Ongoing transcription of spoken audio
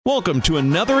Welcome to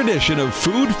another edition of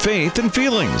Food, Faith, and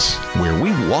Feelings, where we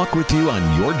walk with you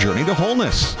on your journey to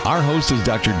wholeness. Our host is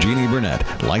Dr. Jeannie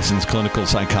Burnett, licensed clinical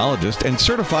psychologist and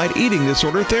certified eating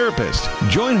disorder therapist.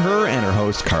 Join her and her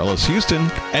host, Carlos Houston,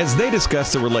 as they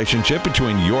discuss the relationship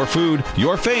between your food,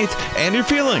 your faith, and your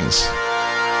feelings.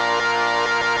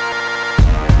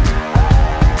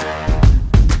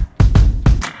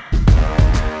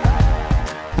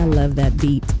 I love that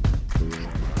beat.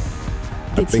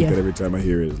 I think that every time I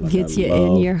hear it, like gets you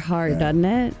in your heart, doesn't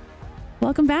it?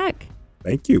 Welcome back.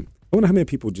 Thank you. I wonder how many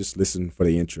people just listen for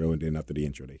the intro and then after the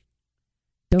intro they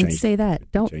don't say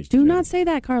that. Do not say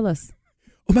that, Carlos.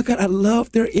 Oh my God, I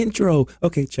love their intro.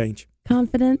 Okay, change.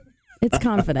 Confident. It's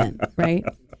confident, right?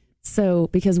 So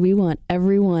because we want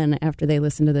everyone after they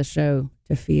listen to the show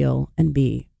to feel and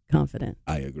be confident.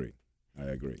 I agree.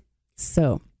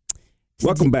 So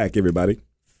welcome back, everybody.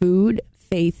 Food,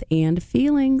 faith, and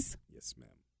feelings. Yes, ma'am.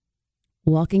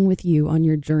 Walking with you on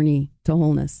your journey to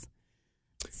wholeness.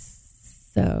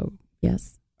 So,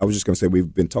 yes. I was just going to say,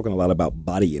 we've been talking a lot about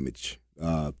body image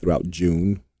throughout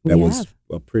June. That was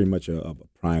pretty much a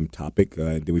prime topic.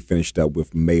 Then we finished up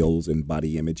with males and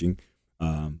body imaging.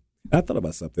 I thought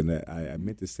about something that I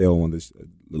meant to say on this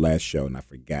last show, and I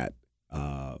forgot.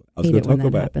 I was going to talk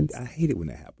about. I hate it when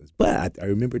that happens, but I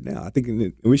remember it now. I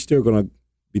think we're still going to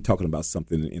be talking about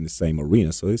something in the same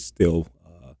arena, so it's still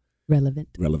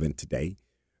relevant today.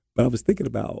 But I was thinking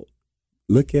about,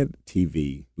 look at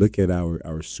TV, look at our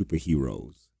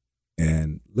superheroes,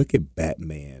 and look at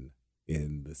Batman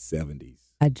in the 70s.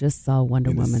 I just saw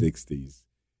Wonder Woman. In the 60s.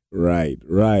 Right.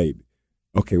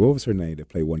 Okay, what was her name that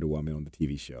played Wonder Woman on the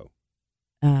TV show?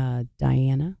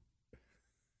 Diana.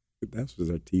 That was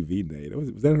her TV name.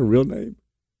 Was that her real name?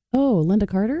 Oh, Linda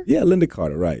Carter? Yeah, Linda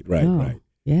Carter. Right.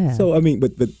 Yeah. So, I mean,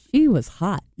 but she was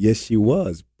hot. Yes, she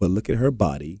was. But look at her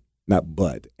body,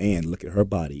 and look at her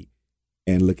body,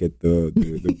 and look at the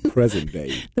present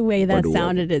day. The way that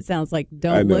sounded, it sounds like,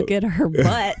 don't look at her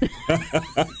butt.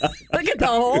 Look at the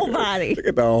whole body. Look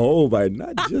at the whole body,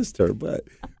 not just her butt,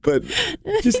 but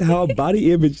just how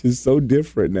body image is so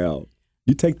different now.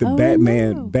 You take the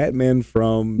Batman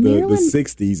from the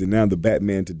 60s, and now the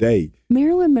Batman today.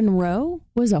 Marilyn Monroe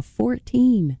was a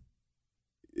 14.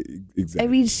 Exactly. I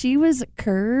mean, she was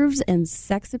curves and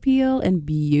sex appeal and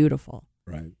beautiful.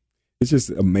 Right. It's just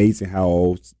amazing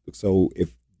how. So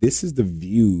if this is the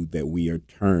view that we are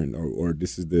turned, or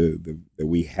this is the that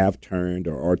we have turned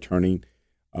or are turning.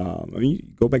 I mean, you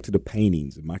go back to the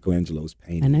paintings, Michelangelo's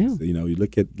paintings. I know. You know, you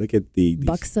look at the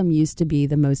buxom used to be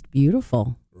the most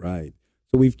beautiful. Right.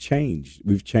 So we've changed.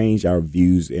 We've changed our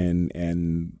views, and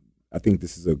I think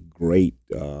this is a great.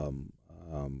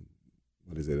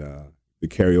 The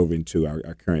carryover into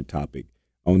our current topic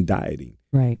on dieting.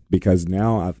 Right. Because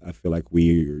now I feel like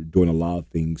we're doing a lot of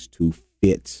things to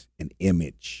fit an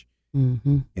image.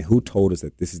 Mm-hmm. And who told us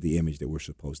that this is the image that we're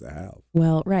supposed to have?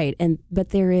 Well, right. But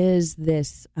there is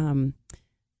this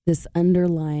this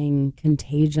underlying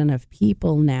contagion of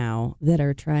people now that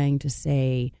are trying to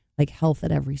say, like, health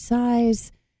at every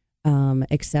size,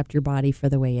 accept your body for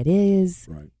the way it is.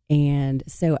 Right. And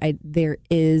so there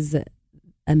is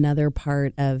another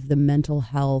part of the mental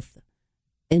health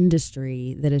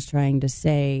industry that is trying to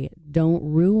say, don't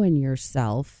ruin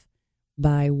yourself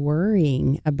by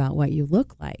worrying about what you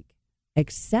look like.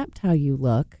 Accept how you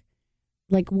look.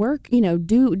 Like, work,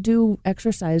 do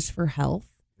exercise for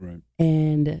health. Right.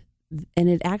 And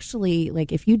it actually,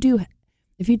 like, if you do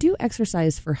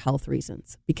exercise for health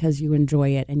reasons because you enjoy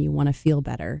it and you want to feel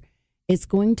better, it's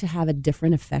going to have a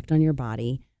different effect on your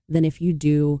body than if you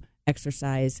do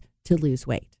exercise to lose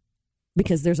weight,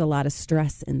 because there's a lot of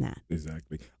stress in that.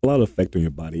 Exactly. A lot of effect on your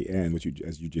body, and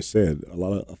as you just said, a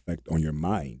lot of effect on your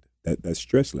mind, that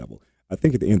stress level. I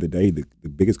think at the end of the day, the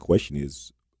biggest question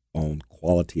is on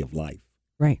quality of life.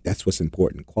 Right. That's what's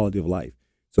important, quality of life.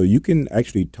 So you can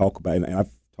actually talk about, and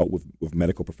I've talked with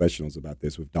medical professionals about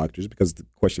this, with doctors, because the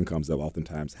question comes up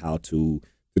oftentimes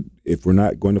if we're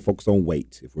not going to focus on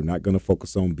weight, if we're not going to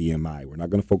focus on BMI, we're not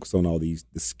going to focus on all the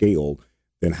scale,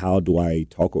 then how do I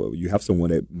talk? You have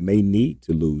someone that may need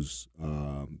to lose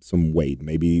some weight.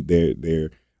 Maybe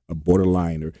they're a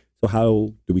borderline. So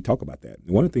how do we talk about that?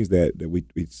 And one of the things that we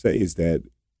say is that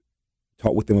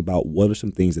talk with them about what are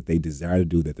some things that they desire to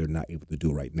do that they're not able to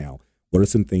do right now. What are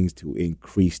some things to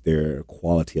increase their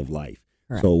quality of life?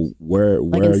 Correct. So where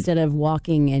instead of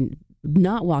walking and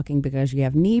not walking because you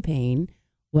have knee pain,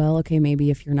 well, okay, maybe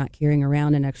if you're not carrying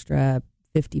around an extra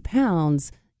 50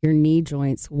 pounds, your knee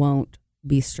joints won't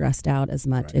be stressed out as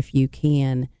much. Right. If you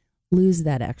can lose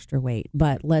that extra weight.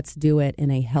 But let's do it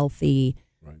in a healthy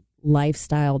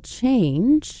lifestyle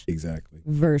change. Exactly.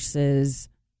 Versus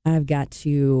I've got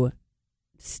to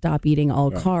stop eating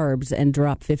all carbs and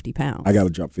drop 50 pounds. I got to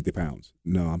drop 50 pounds.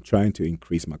 No, I'm trying to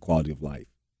increase my quality of life.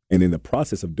 And in the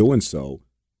process of doing so,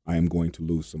 I am going to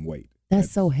lose some weight.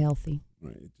 That's so healthy.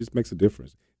 Right. It just makes a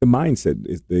difference. The mindset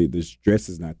is the stress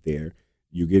is not there.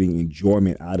 You're getting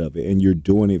enjoyment out of it, and you're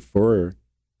doing it for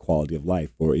quality of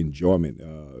life, for enjoyment.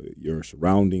 Your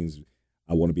surroundings.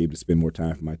 I want to be able to spend more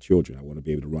time with my children. I want to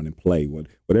be able to run and play.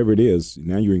 Whatever it is,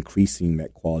 now you're increasing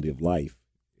that quality of life.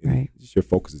 Right. Just your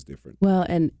focus is different. Well,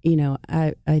 and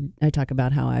I talk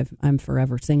about how I'm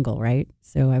forever single, right?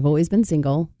 So I've always been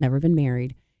single, never been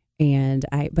married, and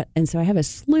so I have a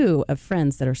slew of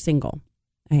friends that are single.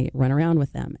 I run around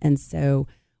with them, and so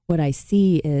what I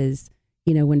see is,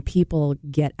 when people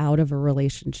get out of a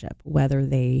relationship, whether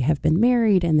they have been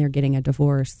married and they're getting a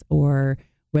divorce, or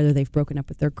whether they've broken up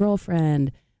with their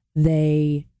girlfriend,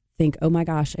 they think, oh my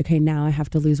gosh, okay, now I have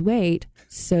to lose weight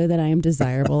so that I am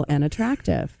desirable and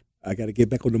attractive. I got to get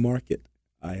back on the market.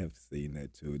 I have seen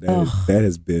that too. That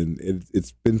has been,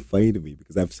 it's been funny to me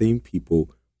because I've seen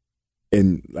people,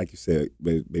 and like you said,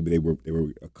 maybe they were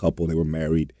a couple, they were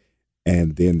married,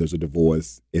 and then there's a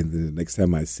divorce, and then the next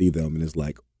time I see them, and it's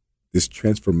like, this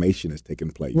transformation has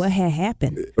taken place. What had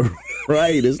happened?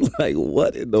 Right. It's like,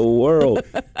 what in the world?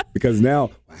 Because now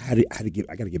I got to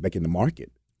get back in the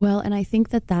market. Well, and I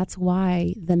think that's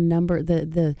why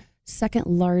the second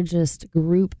largest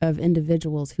group of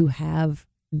individuals who have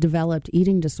developed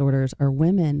eating disorders are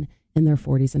women in their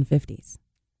 40s and 50s.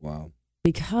 Wow.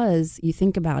 Because you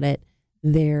think about it,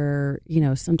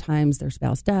 sometimes their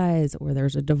spouse dies or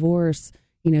there's a divorce.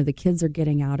 The kids are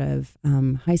getting out of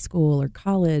high school or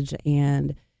college,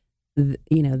 and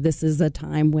this is a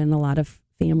time when a lot of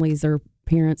families or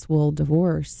parents will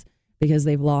divorce because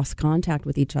they've lost contact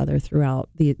with each other throughout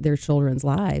their children's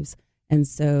lives, and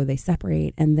so they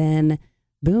separate, and then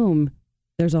boom,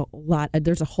 there's a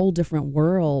whole different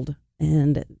world,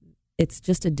 and it's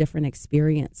just a different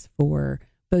experience for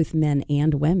both men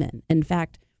and women. In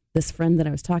fact, this friend that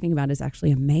I was talking about is actually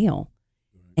a male,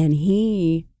 and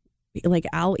he. Like,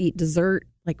 I'll eat dessert,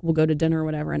 like we'll go to dinner or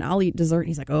whatever, and I'll eat dessert. And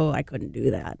he's like, oh, I couldn't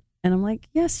do that. And I'm like,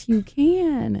 yes, you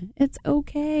can. It's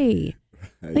okay.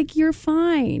 Right. Like, you're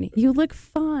fine. You look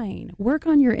fine. Work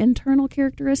on your internal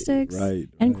characteristics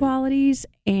and qualities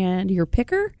and your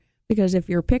picker. Because if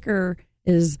your picker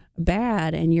is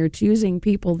bad and you're choosing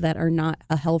people that are not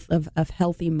of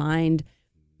healthy mind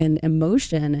and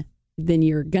emotion, then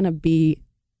you're going to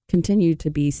continue to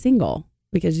be single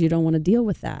because you don't want to deal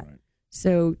with that. Right.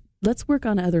 So let's work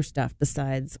on other stuff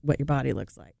besides what your body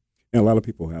looks like. And a lot of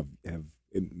people have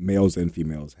males and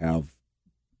females have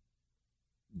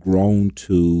grown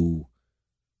to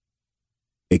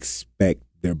expect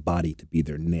their body to be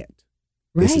their net.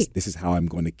 Right. This is how I'm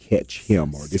going to catch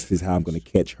him, or this is how I'm going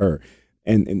to catch her.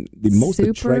 And the most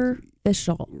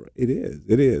superficial. It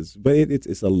is. But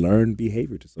it's a learned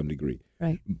behavior to some degree.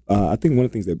 Right. I think one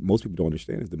of the things that most people don't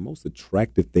understand is the most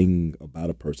attractive thing about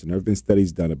a person. There have been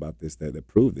studies done about this that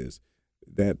prove this,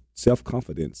 that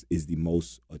self-confidence is the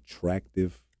most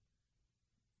attractive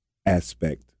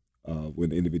aspect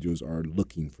when individuals are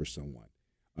looking for someone.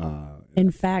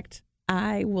 In fact,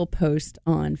 I will post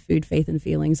on Food, Faith, and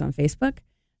Feelings on Facebook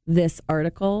this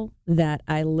article that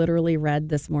I literally read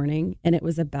this morning, and it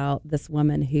was about this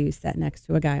woman who sat next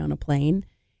to a guy on a plane,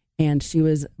 and she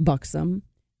was buxom,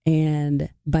 and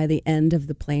by the end of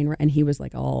the plane, and he was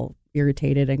like all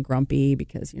irritated and grumpy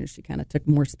because she kind of took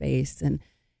more space,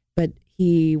 but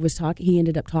he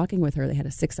ended up talking with her. They had a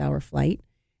 6-hour flight,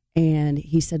 and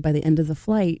he said by the end of the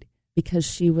flight, because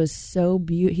she was so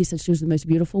beautiful, he said she was the most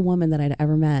beautiful woman that I'd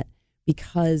ever met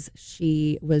because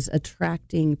she was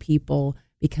attracting people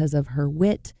because of her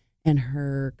wit and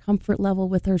her comfort level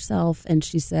with herself. And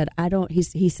she said,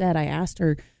 he said, I asked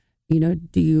her,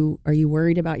 are you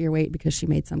worried about your weight? Because she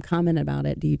made some comment about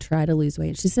it. Do you try to lose weight?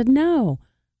 And she said, no,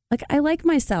 like, I like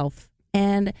myself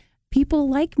and people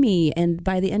like me. And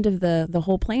by the end of the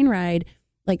whole plane ride,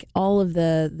 like all of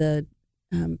the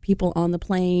people on the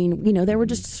plane, they were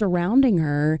just surrounding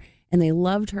her and they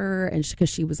loved her. And because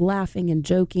she was laughing and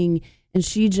joking, and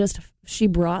she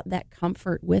brought that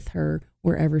comfort with her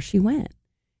wherever she went.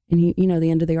 And the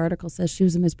end of the article says she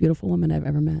was the most beautiful woman I've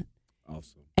ever met.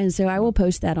 Awesome. And so I will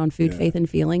post that on Food, Faith, and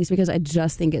Feelings because I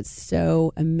just think it's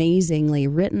so amazingly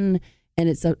written, and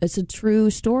it's a true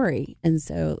story. And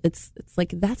so it's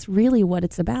like that's really what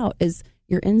it's about, is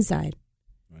your inside.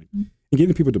 Right. Mm-hmm. And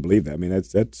getting people to believe that. I mean,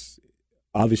 that's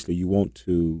obviously you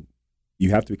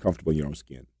have to be comfortable in your own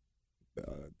skin.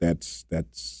 That's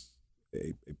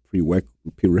a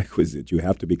prerequisite. You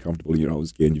have to be comfortable in your own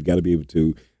skin. You've got to be able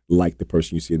to like the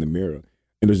person you see in the mirror.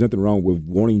 And there's nothing wrong with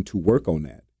wanting to work on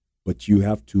that. but you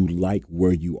have to like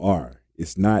where you are.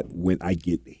 It's not when I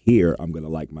get here, I'm going to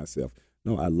like myself.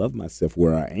 No, I love myself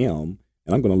where I am,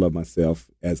 and I'm going to love myself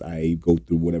as I go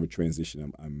through whatever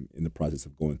transition I'm in the process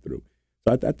of going through.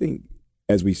 So I think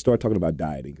as we start talking about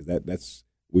dieting, because that's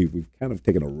we've kind of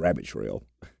taken a rabbit trail,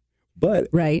 but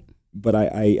right. But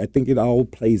I think it all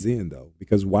plays in though,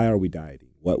 because why are we dieting?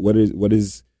 What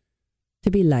is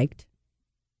to be liked?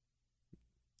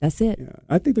 That's it. Yeah,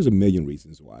 I think there's a million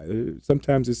reasons why.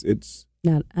 Sometimes it's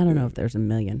not. I don't know if there's a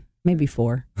million, maybe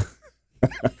 4.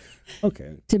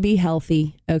 Okay. To be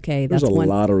healthy. Okay, there's a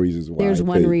lot of reasons why. There's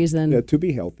one reason. Yeah, to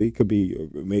be healthy could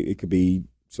be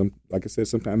some, like I said,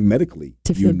 sometimes medically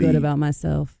to feel good about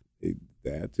myself.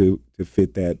 That to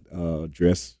fit that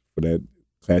dress for that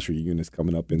class reunion that's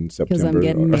coming up in September. Because I'm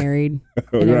getting married,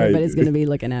 and right. Everybody's going to be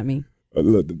looking at me.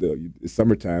 Look, it's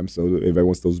summertime, so everybody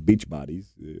wants those beach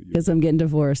bodies. Because I'm getting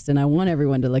divorced, and I want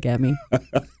everyone to look at me.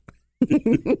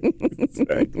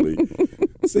 Exactly.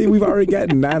 See, we've already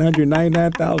gotten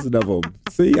 999,000 of them.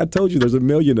 See, I told you there's a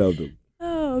million of them.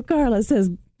 Oh, Carlus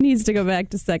needs to go back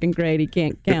to second grade. He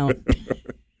can't count.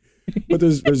 But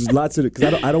there's lots of it,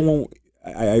 because I don't want.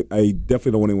 I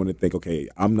definitely don't want anyone to think, okay,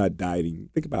 I'm not dieting.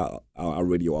 Think about our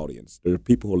radio audience. There are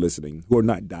people who are listening who are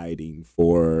not dieting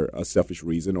for a selfish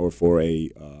reason or for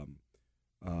a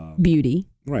beauty.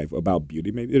 Right, about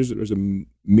beauty. Maybe there's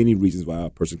many reasons why a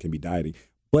person can be dieting,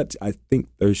 but I think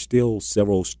there's still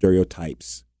several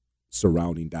stereotypes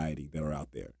surrounding dieting that are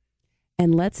out there.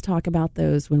 And let's talk about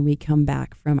those when we come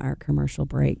back from our commercial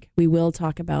break. We will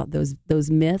talk about those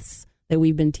myths that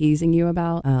we've been teasing you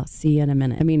about. I'll see you in a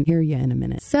minute. Hear you in a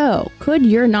minute. So, could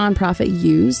your nonprofit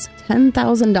use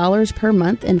 $10,000 per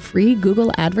month in free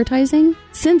Google advertising?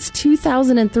 Since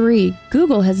 2003,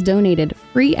 Google has donated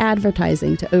free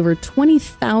advertising to over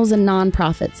 20,000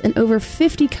 nonprofits in over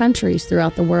 50 countries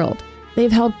throughout the world. They've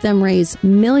helped them raise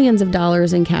millions of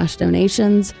dollars in cash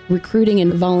donations, recruiting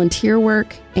and volunteer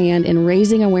work, and in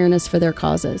raising awareness for their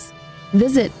causes.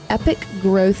 Visit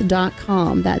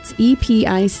epicgrowth.com, that's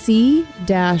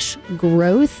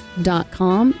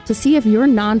EPIC-growth.com, to see if your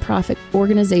nonprofit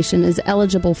organization is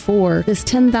eligible for this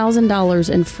 $10,000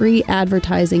 in free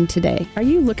advertising today. Are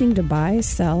you looking to buy,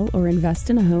 sell, or invest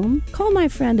in a home? Call my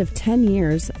friend of 10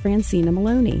 years, Francina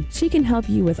Maloney. She can help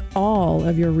you with all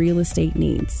of your real estate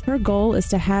needs. Her goal is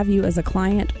to have you as a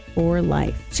client for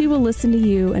life. She will listen to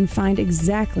you and find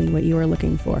exactly what you are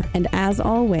looking for. And as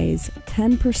always,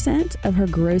 10% of her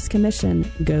gross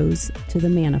commission goes to the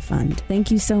Manna Fund. Thank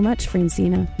you so much,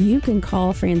 Francina. You can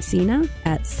call Francina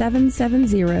at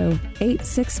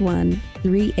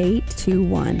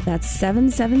 770-861-3821. That's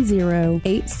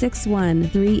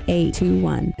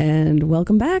 770-861-3821. And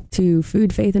welcome back to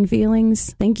Food, Faith, and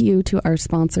Feelings. Thank you to our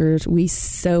sponsors. We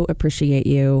so appreciate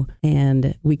you,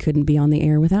 and we couldn't be on the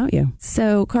air without you.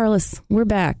 So, Carlus, we're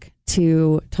back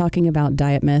to talking about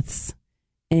diet myths.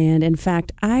 And in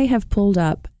fact, I have pulled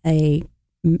up an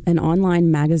online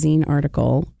magazine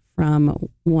article from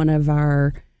one of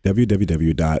our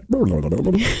www.com.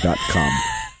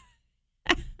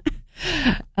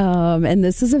 And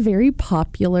this is a very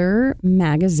popular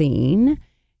magazine,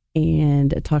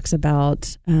 and it talks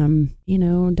about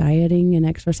dieting and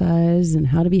exercise and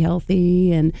how to be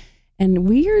healthy, and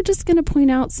we are just going to point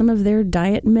out some of their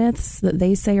diet myths that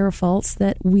they say are false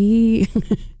that we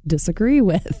disagree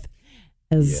with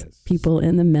as people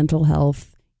in the mental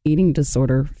health eating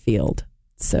disorder field.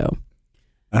 So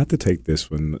I have to take this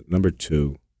one. Number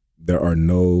 2, there are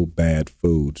no bad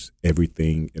foods,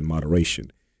 everything in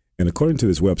moderation. And according to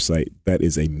this website, that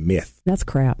is a myth. That's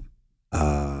crap.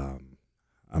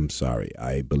 I'm sorry.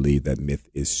 I believe that myth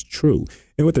is true.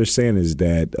 And what they're saying is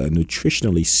that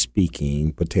nutritionally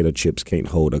speaking, potato chips can't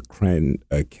hold a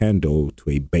candle to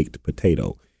a baked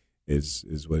potato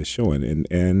is what it's showing.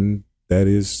 And that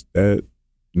is that.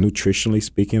 Nutritionally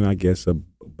speaking, I guess a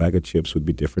bag of chips would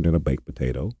be different than a baked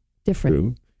potato. Different.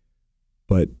 True.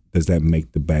 But does that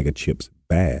make the bag of chips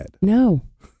bad? No.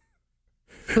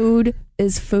 Food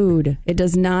is food. It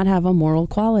does not have a moral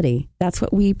quality. That's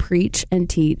what we preach and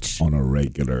teach on a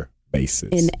regular basis.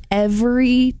 In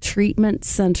every treatment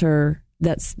center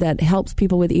that helps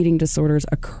people with eating disorders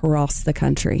across the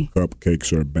country.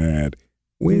 Cupcakes are bad.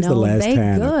 When's the last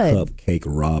time a cupcake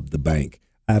robbed the bank?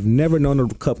 I've never known a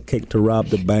cupcake to rob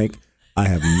the bank. I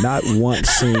have not once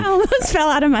seen. I almost fell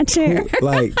out of my chair.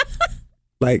 Like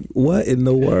what in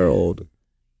the world?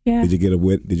 Yeah. Did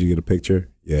you get a picture?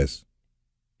 Yes.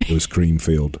 It was cream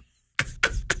filled.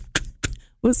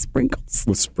 With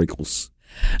sprinkles.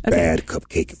 Okay. Bad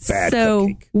cupcake. So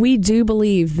we do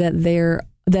believe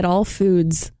that all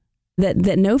foods, that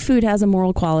no food has a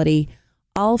moral quality.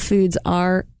 All foods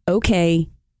are okay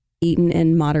eaten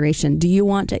in moderation. Do you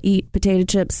want to eat potato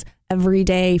chips every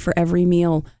day for every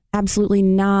meal? Absolutely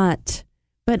not.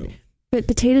 But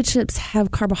potato chips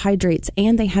have carbohydrates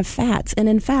and they have fats. And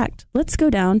in fact, let's go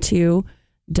down to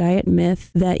diet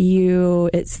myth that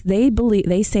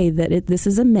they say that this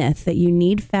is a myth that you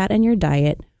need fat in your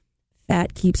diet.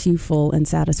 Fat keeps you full and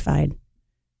satisfied.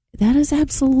 That is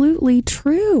absolutely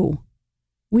true.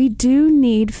 We do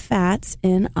need fats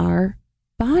in our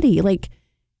body. Like,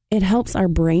 it helps our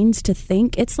brains to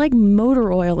think. It's like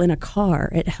motor oil in a car.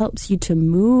 It helps you to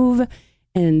move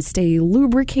and stay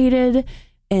lubricated,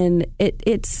 and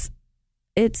it's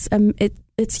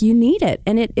you need it,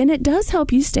 and it does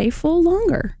help you stay full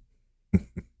longer.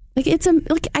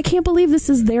 I can't believe this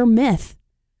is their myth.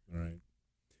 Right.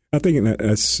 I think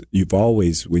that's you've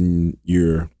always, when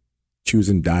you're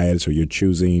choosing diets or you're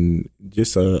choosing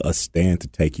just a stand to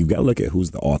take, you've got to look at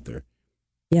who's the author.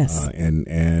 Yes.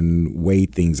 And weigh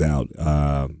things out.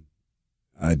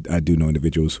 I do know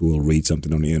individuals who will read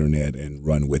something on the internet and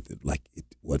run with it. Like,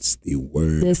 what's the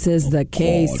word? This is the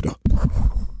case.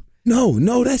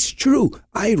 No, that's true.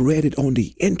 I read it on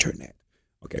the internet.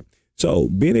 Okay. So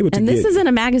being able to this isn't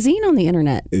a magazine on the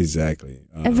internet. Exactly.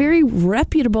 A very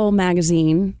reputable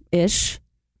magazine-ish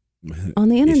on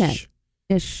the internet.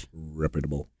 Ish.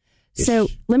 Reputable. So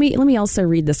let me also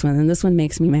read this one, and this one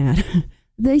makes me mad.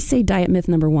 They say diet myth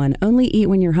number 1, only eat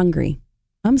when you're hungry.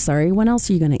 I'm sorry, when else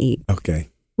are you going to eat? Okay.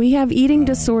 We have eating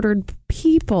disordered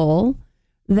people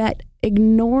that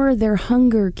ignore their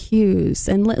hunger cues.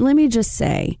 And let me just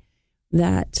say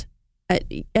that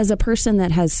as a person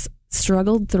that has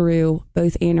struggled through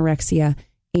both anorexia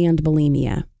and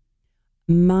bulimia,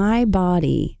 my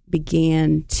body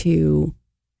began to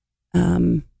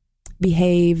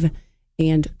behave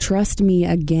and trust me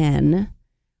again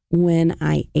when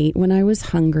I ate when I was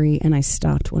hungry and I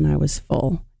stopped when I was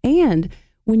full. And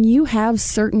when you have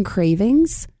certain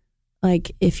cravings,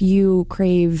 like if you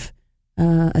crave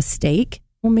a steak,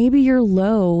 well, maybe you're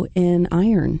low in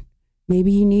iron.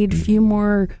 Maybe you need a few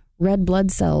more red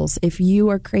blood cells. If you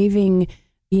are craving,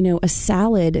 a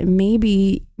salad,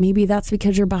 maybe that's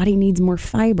because your body needs more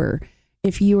fiber.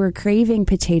 If you are craving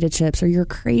potato chips or you're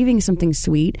craving something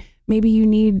sweet, maybe you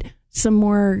need some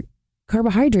more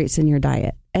carbohydrates in your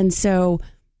diet. And so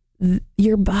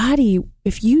your body,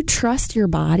 if you trust your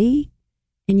body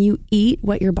and you eat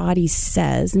what your body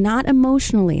says, not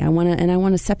emotionally, I want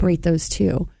to separate those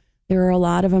two. There are a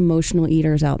lot of emotional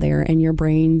eaters out there, and your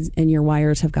brains and your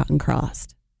wires have gotten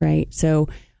crossed, right? So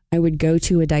I would go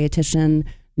to a dietitian,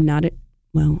 I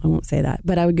won't say that,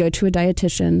 but I would go to a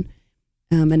dietitian,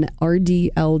 an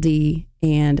RD/LD,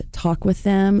 and talk with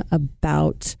them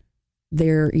about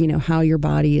their, how your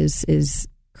body is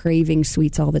craving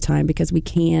sweets all the time, because we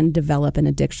can develop an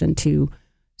addiction to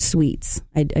sweets.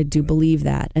 I do believe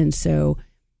that. And so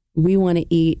we want to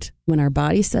eat when our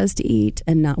body says to eat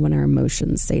and not when our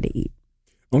emotions say to eat.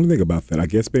 Only thing about that, I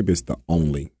guess maybe it's the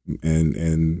only,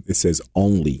 and it says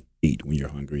only eat when you're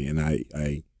hungry. And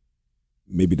I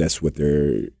maybe that's what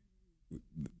they're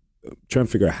trying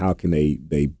to figure out, how can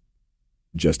they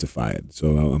justify it.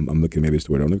 So I'm looking, maybe it's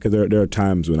the word only, because there are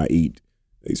times when I eat,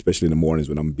 especially in the mornings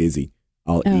when I'm busy,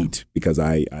 I'll eat because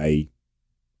I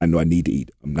know I need to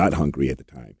eat. I'm not hungry at the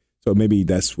time. So maybe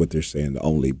that's what they're saying, the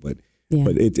only. But I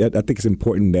think it's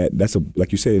important that's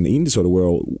like you said, in the eating disorder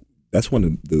world, that's one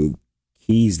of the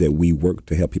keys that we work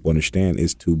to help people understand,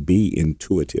 is to be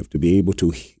intuitive, to be able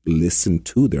to listen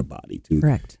to their body.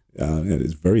 Correct. And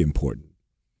it's very important.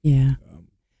 Yeah.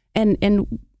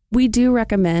 And we do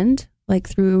recommend,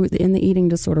 like in the eating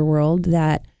disorder world,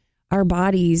 that our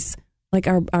bodies, like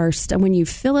when you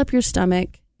fill up your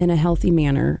stomach in a healthy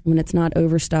manner, when it's not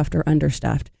overstuffed or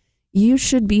understuffed, you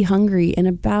should be hungry in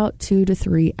about 2 to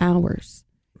 3 hours.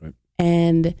 Right.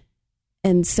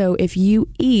 And so if you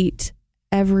eat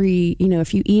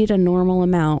if you eat a normal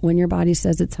amount when your body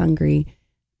says it's hungry,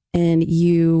 and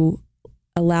you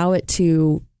allow it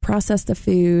to process the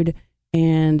food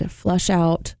and flush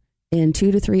out in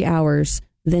 2 to 3 hours,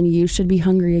 then you should be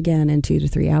hungry again in 2 to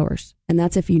 3 hours. And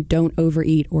that's if you don't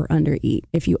overeat or undereat.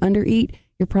 If you undereat,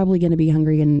 you're probably going to be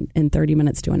hungry in 30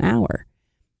 minutes to an hour.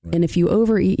 Right. And if you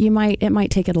overeat, it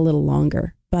might take it a little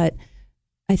longer. But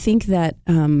I think that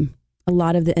a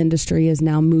lot of the industry is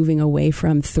now moving away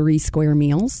from 3 square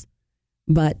meals,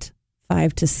 but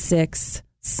 5 to 6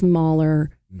 smaller,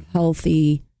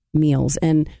 healthy meals.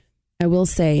 And I will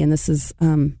say, and this is, I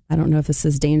don't know if this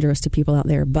is dangerous to people out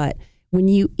there, but when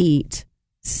you eat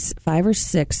 5 or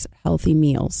 6 healthy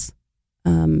meals,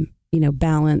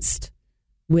 balanced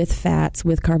with fats,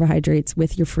 with carbohydrates,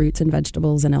 with your fruits and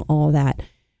vegetables and all that,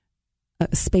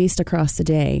 spaced across the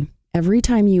day, every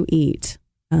time you eat,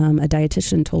 a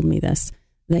dietitian told me this,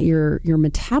 that your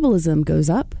metabolism goes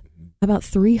up about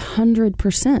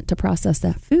 300% to process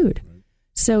that food.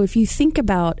 So if you think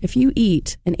about, if you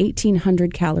eat an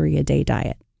 1,800 calorie a day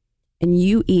diet and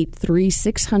you eat 3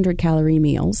 600 calorie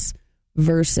meals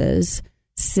versus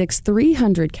 6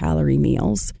 300 calorie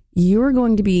meals, you're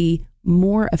going to be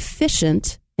more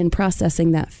efficient in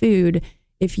processing that food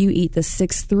if you eat the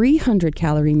 6 300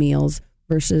 calorie meals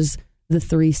versus the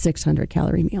 3 600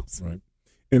 calorie meals. Right.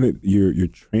 And you're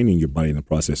training your body in the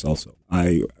process also.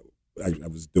 I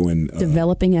was doing...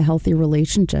 developing a healthy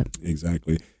relationship.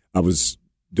 Exactly. I was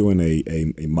doing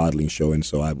a modeling show, and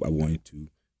so I wanted to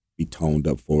be toned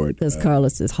up for it. Because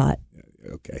Carlus is hot.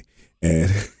 Okay.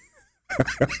 And...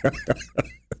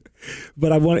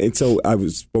 But I wanted, and so I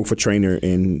spoke for trainer,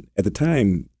 and at the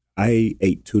time I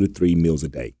ate 2 to 3 meals a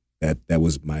day. That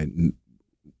was my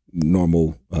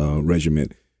normal regimen.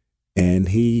 And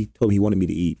he told me he wanted me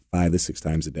to eat 5 to 6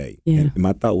 times a day. Yeah. And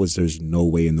my thought was, there's no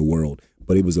way in the world.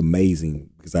 But it was amazing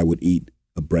because I would eat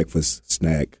a breakfast,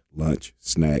 snack, lunch,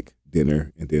 snack,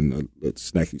 dinner, and then a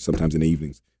snack sometimes in the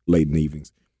evenings, late in the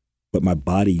evenings. But my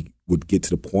body would get to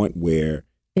the point where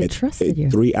it trusted you.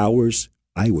 3 hours,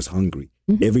 I was hungry.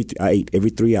 Mm-hmm. I ate every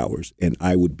 3 hours, and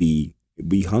I would be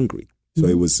hungry. So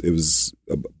it was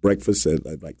a breakfast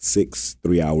at like 6,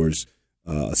 3 hours.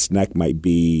 A snack might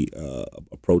be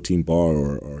a protein bar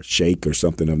or a shake or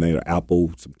something, or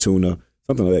apple, some tuna,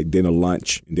 something like that. Then a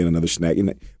lunch, and then another snack.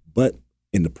 But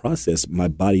in the process, my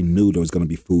body knew there was going to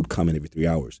be food coming every 3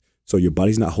 hours. So your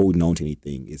body's not holding on to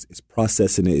anything. It's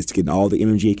processing it. It's getting all the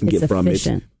energy it can get from it.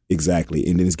 Exactly.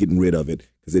 And then it's getting rid of it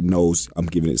because it knows I'm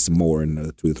giving it some more in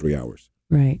 2 to 3 hours.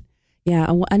 Right.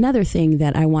 Yeah. Another thing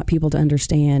that I want people to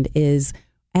understand is,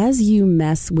 as you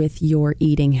mess with your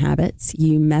eating habits,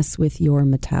 you mess with your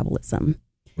metabolism.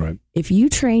 Right. If you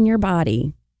train your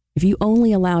body, if you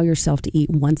only allow yourself to eat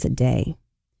once a day,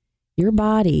 your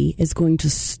body is going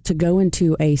to go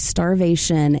into a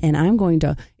starvation, and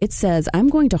it says, I'm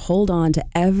going to hold on to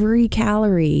every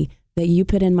calorie that you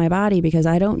put in my body because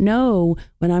I don't know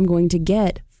when I'm going to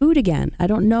get food again. I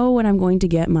don't know when I'm going to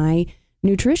get my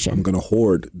nutrition. I'm going to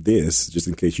hoard this just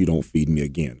in case you don't feed me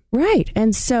again. Right.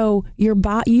 And so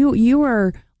you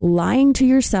are lying to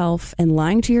yourself and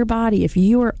lying to your body if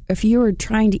you are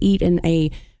trying to eat in a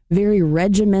very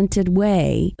regimented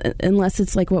way, unless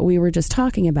it's like what we were just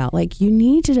talking about. Like, you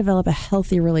need to develop a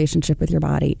healthy relationship with your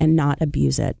body and not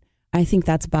abuse it. I think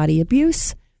that's body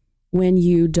abuse when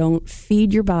you don't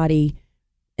feed your body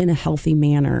in a healthy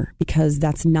manner, because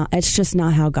it's just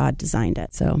not how God designed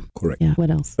it. So, correct. Yeah.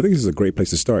 What else? I think this is a great place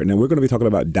to start. Now, we're going to be talking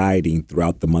about dieting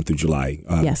throughout the month of July.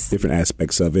 Yes. Different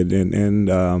aspects of it.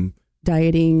 And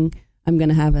dieting. I'm going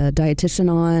to have a dietitian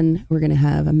on. We're going to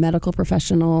have a medical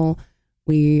professional.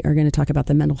 We are going to talk about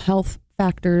the mental health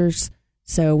factors.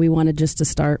 So we wanted just to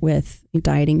start with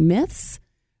dieting myths.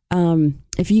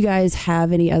 If you guys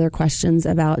have any other questions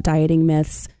about dieting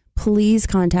myths, please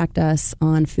contact us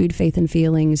on Food, Faith, and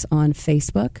Feelings on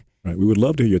Facebook. Right. We would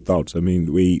love to hear your thoughts. I mean,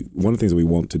 one of the things that we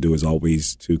want to do is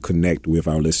always to connect with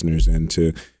our listeners and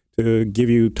to give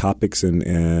you topics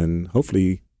and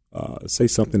hopefully say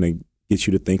something that gets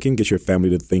you to thinking, get your family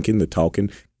to thinking, to talking.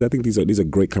 I think these are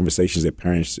great conversations that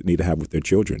parents need to have with their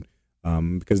children,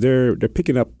 because they're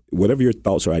picking up whatever your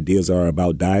thoughts or ideas are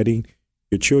about dieting.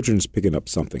 Your children's picking up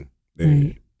something.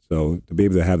 Right. So to be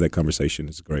able to have that conversation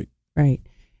is great. Right.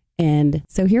 And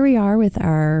so here we are with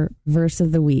our verse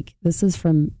of the week. This is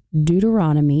from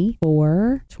Deuteronomy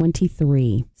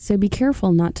 4:23. So be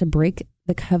careful not to break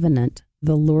the covenant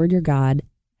the Lord your God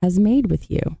has made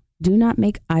with you. Do not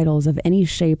make idols of any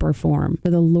shape or form, for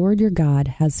the Lord your God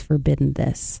has forbidden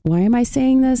this. Why am I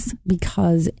saying this?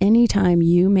 Because anytime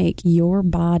you make your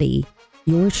body,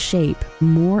 your shape,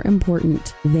 more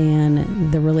important than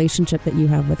the relationship that you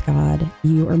have with God,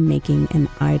 you are making an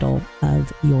idol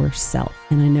of yourself.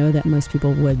 And I know that most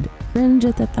people would cringe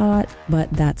at the thought,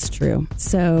 but that's true.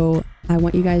 So I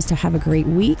want you guys to have a great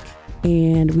week,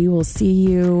 and we will see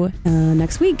you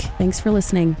next week. Thanks for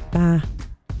listening. Bye.